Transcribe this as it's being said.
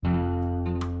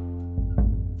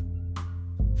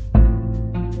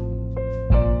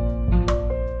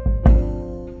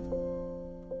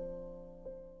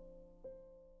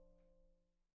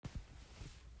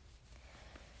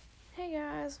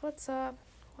guys, what's up?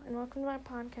 And welcome to my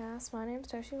podcast. My name is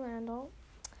Toshi Landel.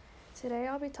 Today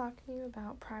I'll be talking to you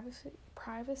about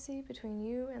privacy between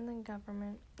you and the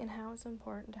government and how it's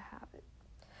important to have it.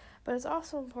 But it's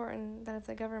also important that if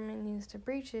the government needs to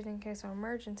breach it in case of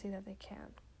emergency that they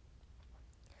can.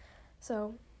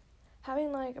 So,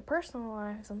 having a personal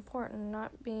life is important,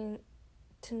 not being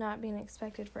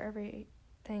expected for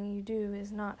everything you do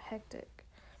is not hectic.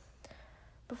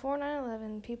 Before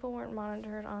 9/11, people weren't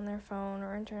monitored on their phone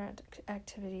or internet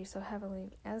activity so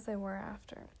heavily as they were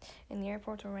after, and the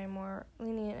airports were way more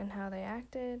lenient in how they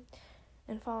acted.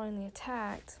 And following the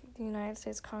attack, the United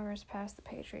States Congress passed the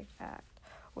Patriot Act,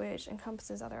 which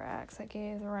encompasses other acts that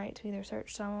gave the right to either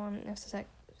search someone if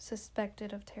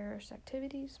suspected of terrorist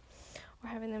activities or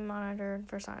having them monitored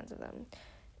for signs of them.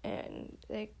 And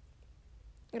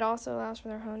it also allows for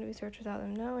their home to be searched without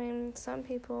them knowing. Some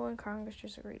people in Congress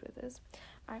disagreed with this.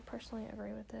 I personally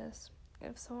agree with this.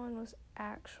 If someone was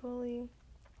actually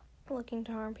looking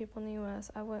to harm people in the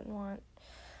U.S., I wouldn't want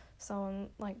someone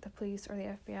like the police or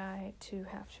the FBI to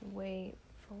have to wait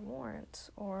for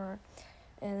warrants and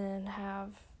then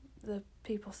have the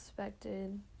people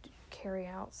suspected carry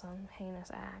out some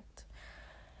heinous act.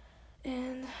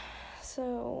 And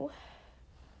so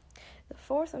the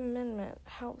Fourth Amendment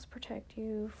helps protect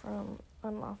you from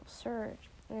unlawful search,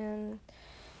 and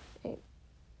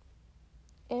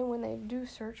when they do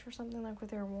search for something like with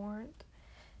their warrant,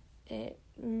 they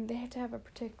have to have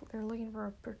they're looking for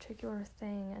a particular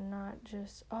thing and not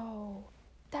just, oh,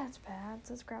 that's bad,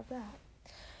 let's grab that.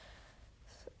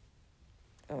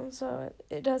 So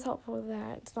it does help with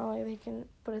that. It's not like they can,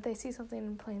 but if they see something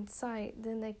in plain sight,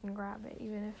 then they can grab it,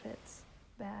 even if it's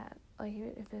bad,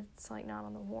 even if it's not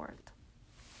on the warrant.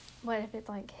 But if it's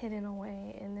hidden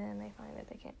away and then they find it,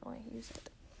 they can't really use it.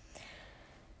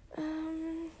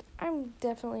 I'm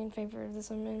definitely in favor of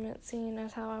this amendment, seeing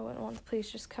as how I wouldn't want the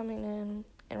police just coming in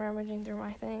and rummaging through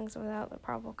my things without the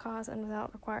probable cause and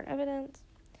without required evidence.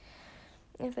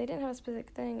 If they didn't have a specific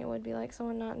thing, it would be like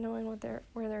someone not knowing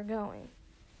where they're going.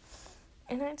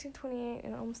 In 1928,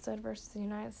 in Olmstead versus the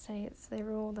United States, they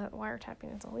ruled that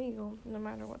wiretapping is illegal, no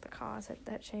matter what the cause.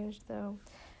 That changed, though,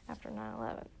 after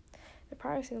 9/11. The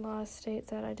privacy law states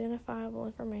that identifiable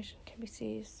information can be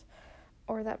seized,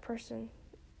 or that person.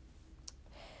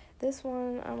 This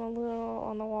one I'm a little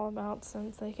on the wall about,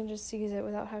 since they can just seize it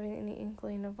without having any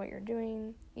inkling of what you're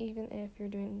doing. Even if you're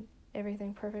doing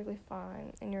everything perfectly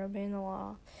fine and you're obeying the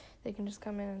law, they can just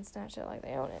come in and snatch it like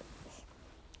they own it.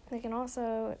 They can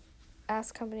also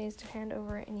ask companies to hand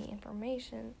over any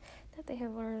information that they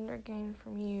have learned or gained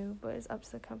from you, but it's up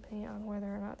to the company on whether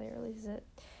or not they release it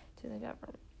to the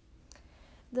government.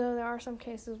 Though there are some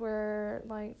cases where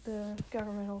the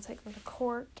government will take them to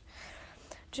court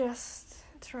just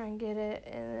to try and get it,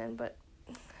 but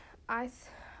I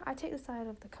take the side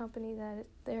of the company that it's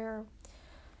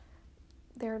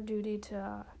their duty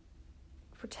to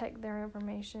protect their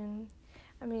information.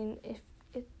 I mean,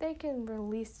 if they can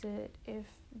release it if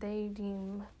they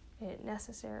deem it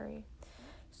necessary,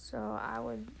 so I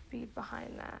would be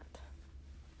behind that.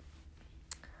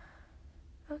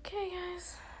 Okay,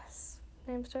 guys.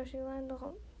 Name's Toshi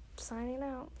Landel, signing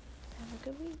out. Have a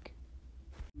good week.